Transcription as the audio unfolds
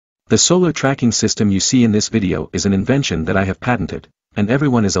The solar tracking system you see in this video is an invention that I have patented, and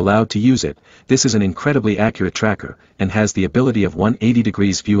everyone is allowed to use it. This is an incredibly accurate tracker, and has the ability of 180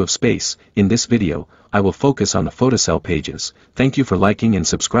 degrees view of space. In this video, I will focus on the photocell pages. Thank you for liking and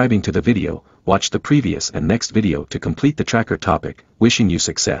subscribing to the video. Watch the previous and next video to complete the tracker topic. Wishing you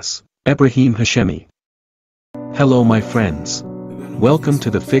success. Ebrahim Hashemi. Hello my friends. Welcome to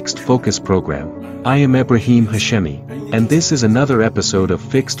the Fixed Focus program. I am Ebrahim Hashemi, and this is another episode of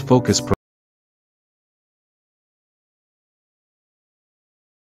Fixed Focus program.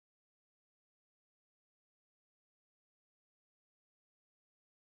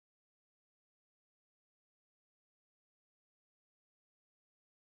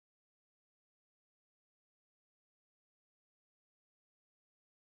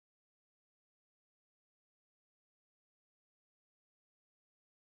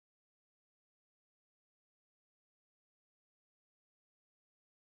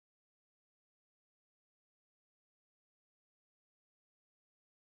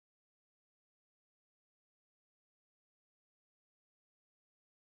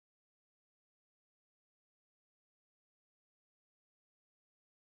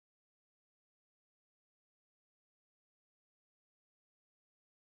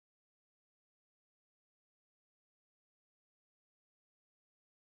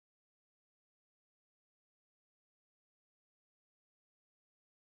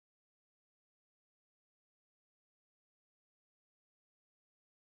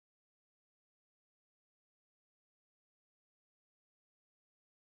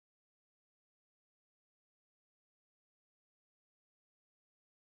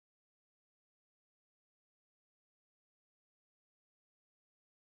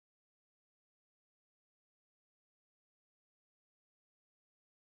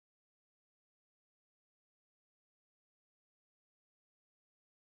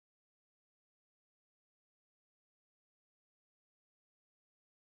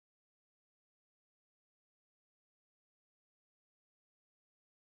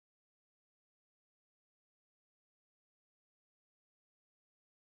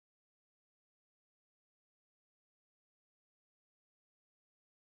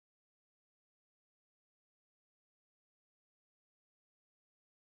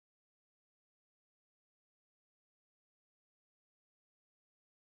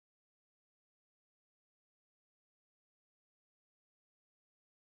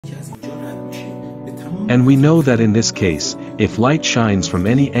 And we know that in this case, if light shines from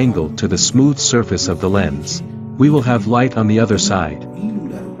any angle to the smooth surface of the lens, we will have light on the other side.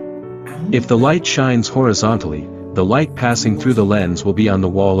 If the light shines horizontally, the light passing through the lens will be on the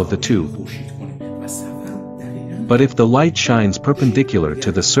wall of the tube. But if the light shines perpendicular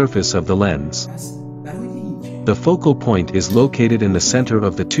to the surface of the lens, the focal point is located in the center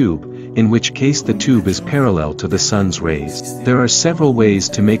of the tube, in which case the tube is parallel to the sun's rays. There are several ways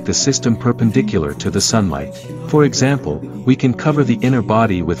to make the system perpendicular to the sunlight. For example, we can cover the inner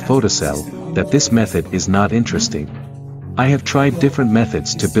body with photocell. That this method is not interesting. I have tried different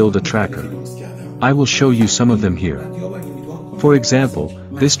methods to build a tracker. I will show you some of them here. For example,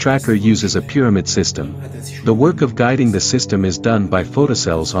 this tracker uses a pyramid system. The work of guiding the system is done by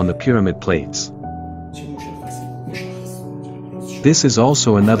photocells on the pyramid plates. This is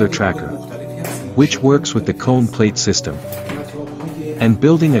also another tracker, which works with the cone plate system. And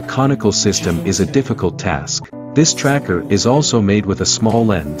building a conical system is a difficult task. This tracker is also made with a small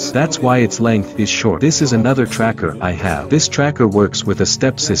lens. That's why its length is short. This is another tracker I have. This tracker works with a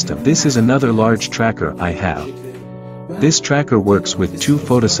step system. This is another large tracker I have. This tracker works with 2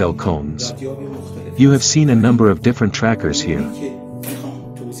 photocell cones. You have seen a number of different trackers here.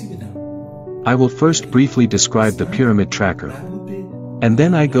 I will first briefly describe the pyramid tracker. And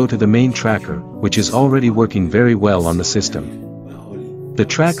then I go to the main tracker, which is already working very well on the system. The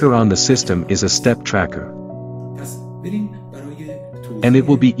tracker on the system is a step tracker. And it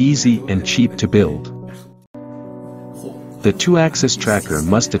will be easy and cheap to build. The 2-axis tracker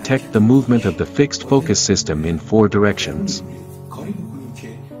must detect the movement of the fixed focus system in 4 directions.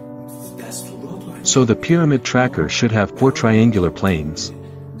 So the pyramid tracker should have 4 triangular planes.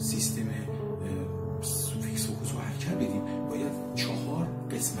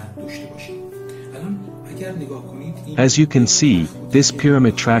 As you can see, this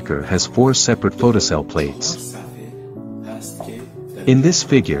pyramid tracker has 4 separate photocell plates. In this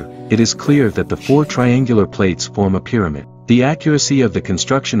figure, it is clear that the 4 triangular plates form a pyramid. The accuracy of the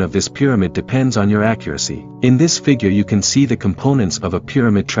construction of this pyramid depends on your accuracy. In this figure you can see the components of a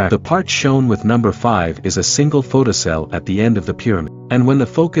pyramid tracker. The part shown with number 5 is a single photocell at the end of the pyramid. And when the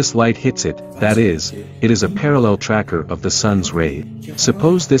focus light hits it, that is, it is a parallel tracker of the sun's rays.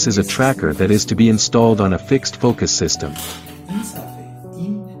 Suppose this is a tracker that is to be installed on a fixed focus system.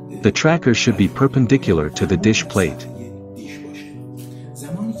 The tracker should be perpendicular to the dish plate.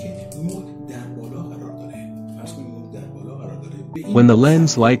 When the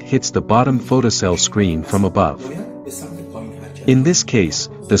lens light hits the bottom photocell screen from above. In this case,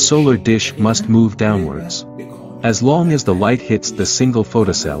 the solar dish must move downwards, as long as the light hits the single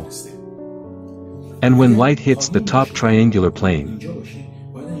photocell. And when light hits the top triangular plane,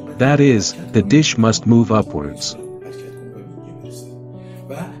 that is, the dish must move upwards.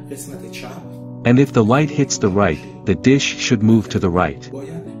 And if the light hits the right, the dish should move to the right.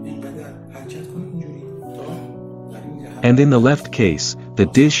 And in the left case, the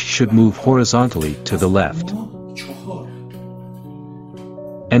dish should move horizontally to the left.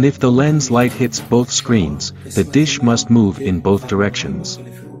 And if the lens light hits both screens, the dish must move in both directions.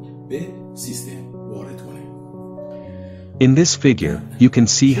 In this figure, you can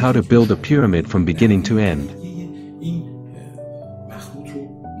see how to build a pyramid from beginning to end.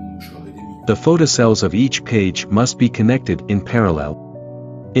 The photocells of each page must be connected in parallel.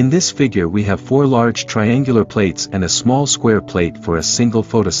 In this figure we have 4 large triangular plates and a small square plate for a single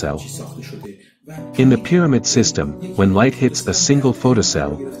photocell. In the pyramid system, when light hits a single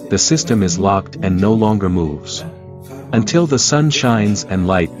photocell, the system is locked and no longer moves, until the sun shines and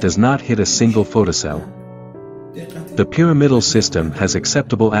light does not hit a single photocell. The pyramidal system has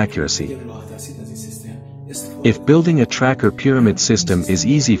acceptable accuracy. If building a tracker pyramid system is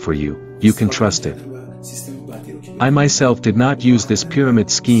easy for you, you can trust it. I myself did not use this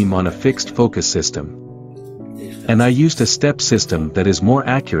pyramid scheme on a fixed focus system. And I used a step system that is more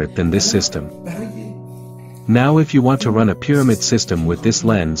accurate than this system. Now if you want to run a pyramid system with this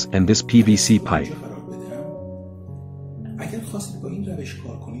lens and this PVC pipe,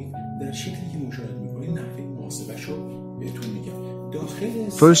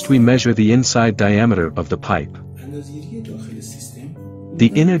 first we measure the inside diameter of the pipe.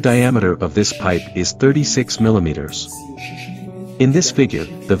 The inner diameter of this pipe is 36 millimeters. In this figure,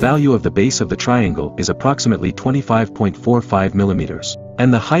 the value of the base of the triangle is approximately 25.45 millimeters,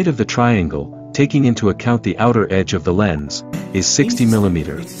 and the height of the triangle, taking into account the outer edge of the lens, is 60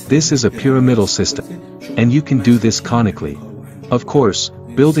 millimeters. This is a pyramidal system, and you can do this conically. Of course,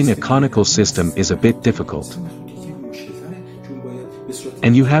 building a conical system is a bit difficult,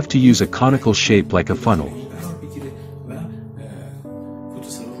 and you have to use a conical shape like a funnel.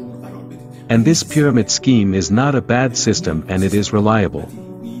 And this pyramid scheme is not a bad system and it is reliable.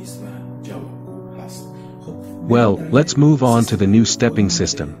 Well, let's move on to the new stepping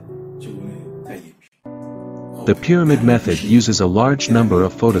system. The pyramid method uses a large number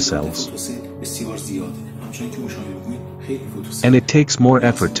of photocells, and it takes more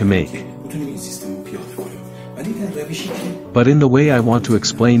effort to make. But in the way I want to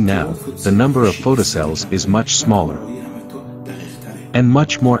explain now, the number of photocells is much smaller and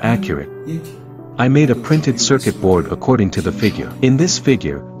much more accurate. I made a printed circuit board according to the figure. In this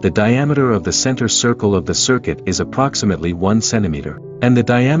figure, the diameter of the center circle of the circuit is approximately 1 centimeter, and the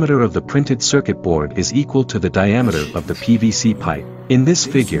diameter of the printed circuit board is equal to the diameter of the PVC pipe. In this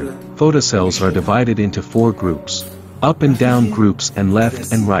figure, photocells are divided into 4 groups, up and down groups and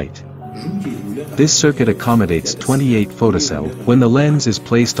left and right. This circuit accommodates 28 photocells. When the lens is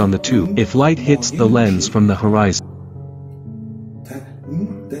placed on the tube, if light hits the lens from the horizon,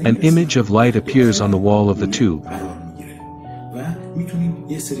 an image of light appears on the wall of the tube.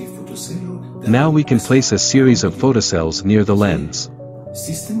 Now we can place a series of photocells near the lens.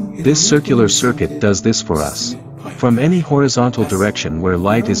 This circular circuit does this for us. From any horizontal direction where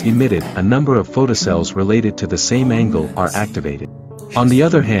light is emitted, a number of photocells related to the same angle are activated. On the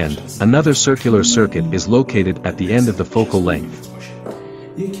other hand, another circular circuit is located at the end of the focal length.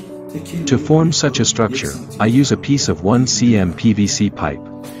 To form such a structure, I use a piece of 1 cm PVC pipe,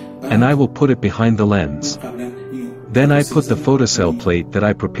 and I will put it behind the lens. Then I put the photocell plate that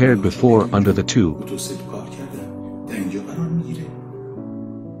I prepared before under the tube.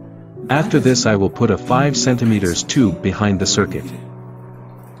 After this I will put a 5 cm tube behind the circuit.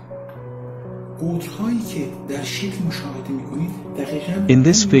 In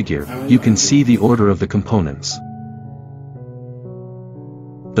this figure, you can see the order of the components.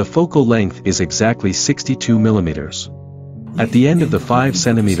 The focal length is exactly 62 millimeters. At the end of the 5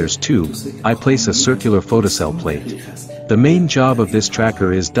 cm tube, I place a circular photocell plate. The main job of this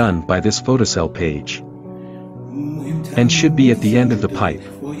tracker is done by this photocell page. and should be at the end of the pipe.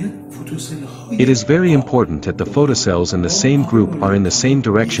 It is very important that the photocells in the same group are in the same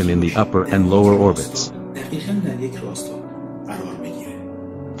direction in the upper and lower orbits.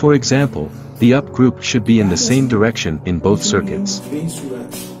 For example, the up group should be in the same direction in both circuits.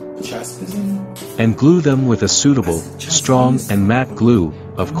 And glue them with a suitable, strong and matte glue,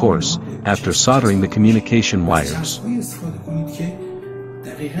 of course, after soldering the communication wires.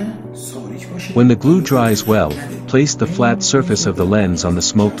 When the glue dries well, place the flat surface of the lens on the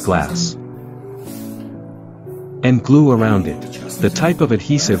smoked glass and glue around it. The type of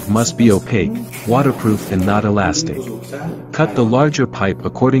adhesive must be opaque, waterproof and not elastic. Cut the larger pipe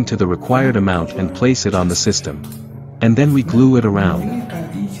according to the required amount and place it on the system. And then we glue it around.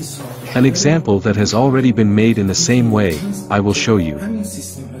 An example that has already been made in the same way, I will show you.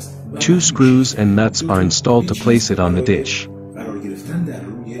 2 screws and nuts are installed to place it on the dish.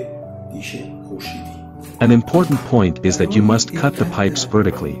 An important point is that you must cut the pipes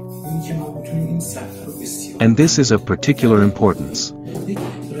vertically. And this is of particular importance.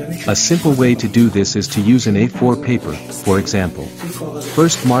 A simple way to do this is to use an A4 paper, for example.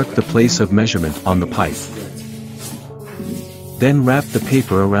 First mark the place of measurement on the pipe. Then wrap the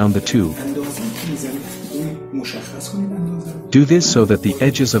paper around the tube. Do this so that the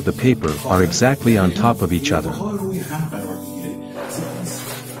edges of the paper are exactly on top of each other.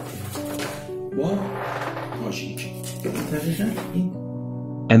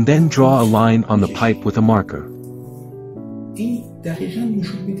 And then draw a line on the pipe with a marker.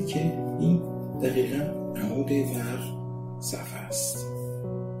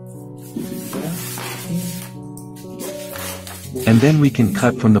 And then we can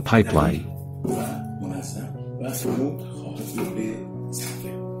cut from the pipeline.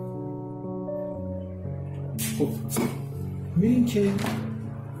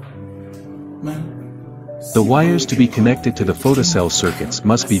 The wires to be connected to the photocell circuits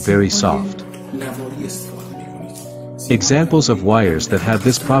must be very soft. Examples of wires that have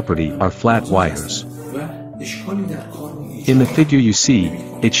this property are flat wires. In the figure you see,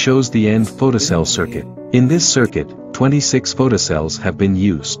 it shows the end photocell circuit. In this circuit, 26 photocells have been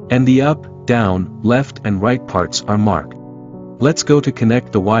used, and the up, down, left and right parts are marked. Let's go to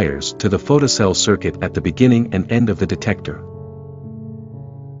connect the wires to the photocell circuit at the beginning and end of the detector.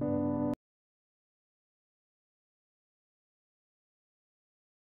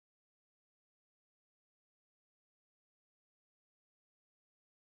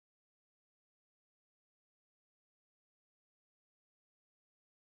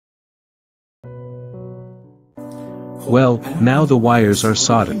 Well, now the wires are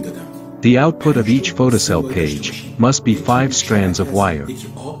soldered. The output of each photocell page must be 5 strands of wire.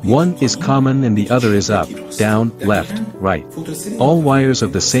 One is common and the other is up, down, left, right. All wires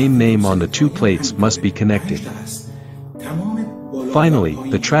of the same name on the 2 plates must be connected. Finally,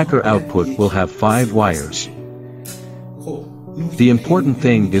 the tracker output will have 5 wires. The important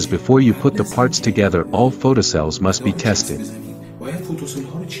thing is before you put the parts together, all photocells must be tested.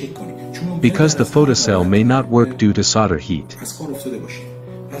 Because the photocell may not work due to solder heat.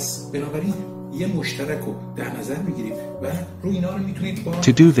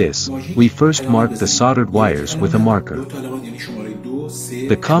 To do this, we first mark the soldered wires with a marker.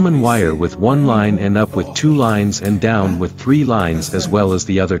 The common wire with 1 line and up with 2 lines and down with 3 lines as well as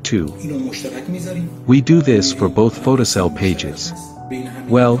the other 2. We do this for both photocell pages.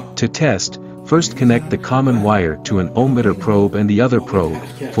 Well, to test, first connect the common wire to an ohmmeter probe and the other probe,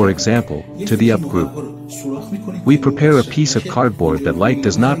 for example, to the up group. We prepare a piece of cardboard that light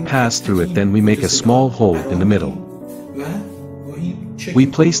does not pass through it, then we make a small hole in the middle. We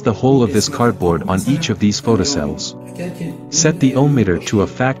place the whole of this cardboard on each of these photocells. Set the ohmmeter to a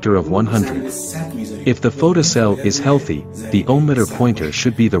factor of 100. If the photocell is healthy, the ohmmeter pointer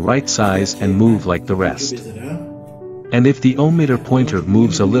should be the right size and move like the rest. And if the ohmmeter pointer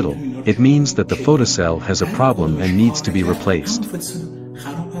moves a little, it means that the photocell has a problem and needs to be replaced.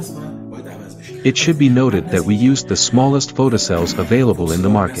 It should be noted that we used the smallest photocells available in the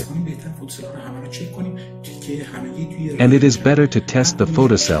market. And it is better to test the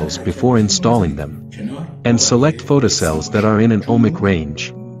photocells before installing them. And select photocells that are in an ohmic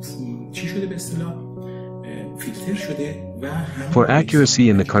range. For accuracy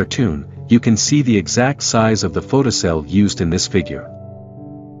in the cartoon, you can see the exact size of the photocell used in this figure.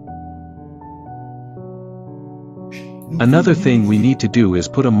 Another thing we need to do is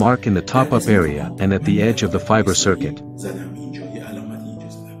put a mark in the top-up area and at the edge of the fiber circuit.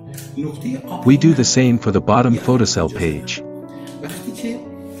 We do the same for the bottom photocell page.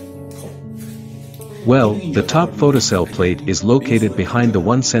 Well, the top photocell plate is located behind the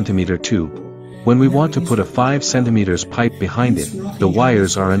 1 cm tube. When we want to put a 5 cm pipe behind it, the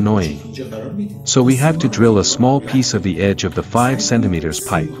wires are annoying. So we have to drill a small piece of the edge of the 5 cm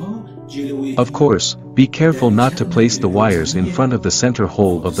pipe. Of course, be careful not to place the wires in front of the center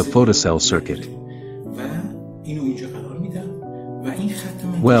hole of the photocell circuit.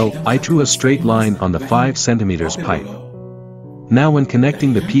 Well, I drew a straight line on the 5 cm pipe. Now when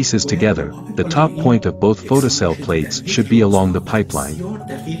connecting the pieces together, the top point of both photocell plates should be along the pipeline.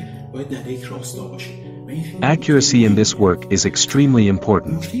 Accuracy in this work is extremely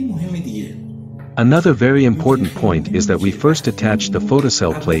important. Another very important point is that we first attach the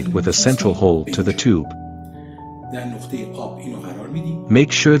photocell plate with a central hole to the tube.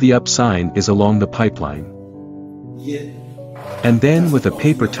 Make sure the up sign is along the pipeline. And then with a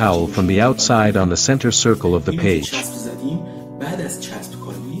paper towel from the outside on the center circle of the page.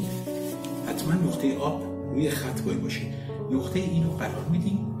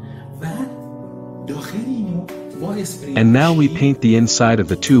 And now we paint the inside of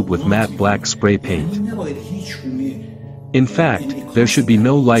the tube with matte black spray paint. In fact, there should be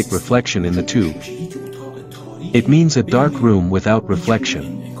no light reflection in the tube. It means a dark room without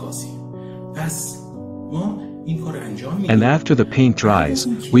reflection. And after the paint dries,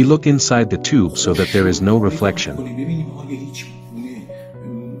 we look inside the tube so that there is no reflection.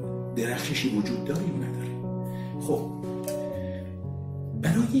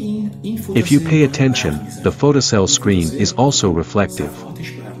 If you pay attention, the photocell screen is also reflective.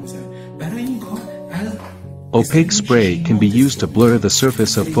 Opaque spray can be used to blur the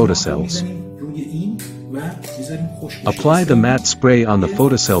surface of photocells. Apply the matte spray on the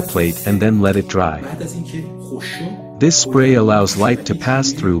photocell plate and then let it dry. This spray allows light to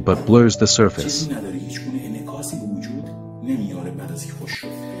pass through but blurs the surface.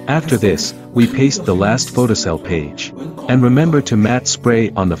 After this, we paste the last photocell page. And remember to matte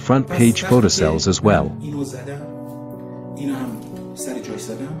spray on the front page photocells as well.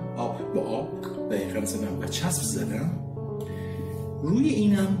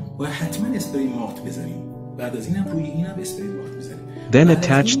 Then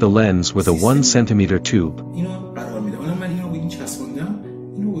attach the lens with a 1 cm tube.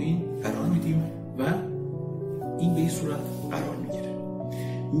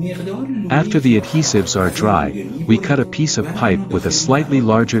 After the adhesives are dry, we cut a piece of pipe with a slightly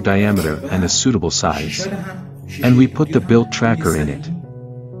larger diameter and a suitable size. And we put the built tracker in it.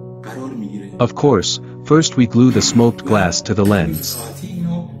 Of course, first we glue the smoked glass to the lens.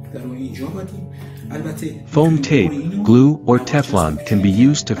 Foam tape, glue, or Teflon can be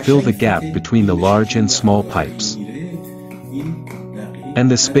used to fill the gap between the large and small pipes.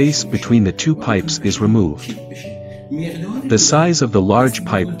 And the space between the two pipes is removed. The size of the large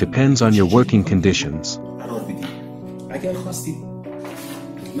pipe depends on your working conditions.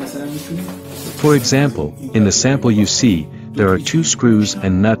 For example, in the sample you see, there are 2 screws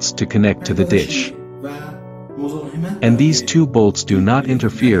and nuts to connect to the dish. And these 2 bolts do not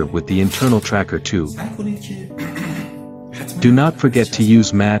interfere with the internal tracker tube. Do not forget to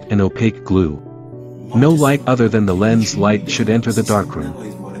use matte and opaque glue. No light other than the lens light should enter the darkroom.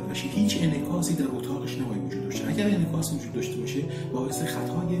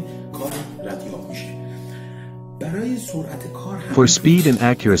 For speed and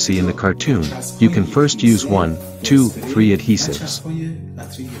accuracy in the cartoon, you can first use 1, 2, 3 adhesives.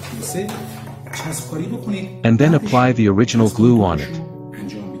 And then apply the original glue on it.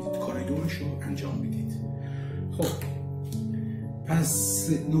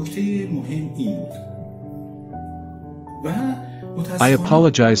 I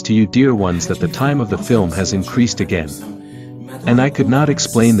apologize to you dear ones that the time of the film has increased again. And I could not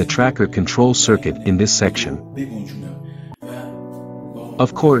explain the tracker control circuit in this section.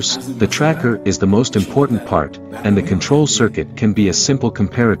 Of course, the tracker is the most important part, and the control circuit can be a simple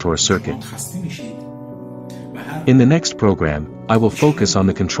comparator circuit. In the next program, I will focus on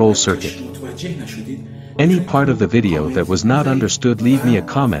the control circuit. Any part of the video that was not understood, leave me a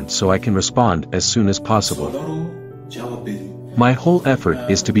comment so I can respond as soon as possible. My whole effort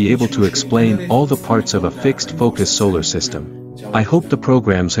is to be able to explain all the parts of a fixed focus solar system. I hope the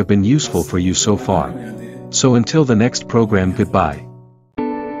programs have been useful for you so far. So until the next program, goodbye.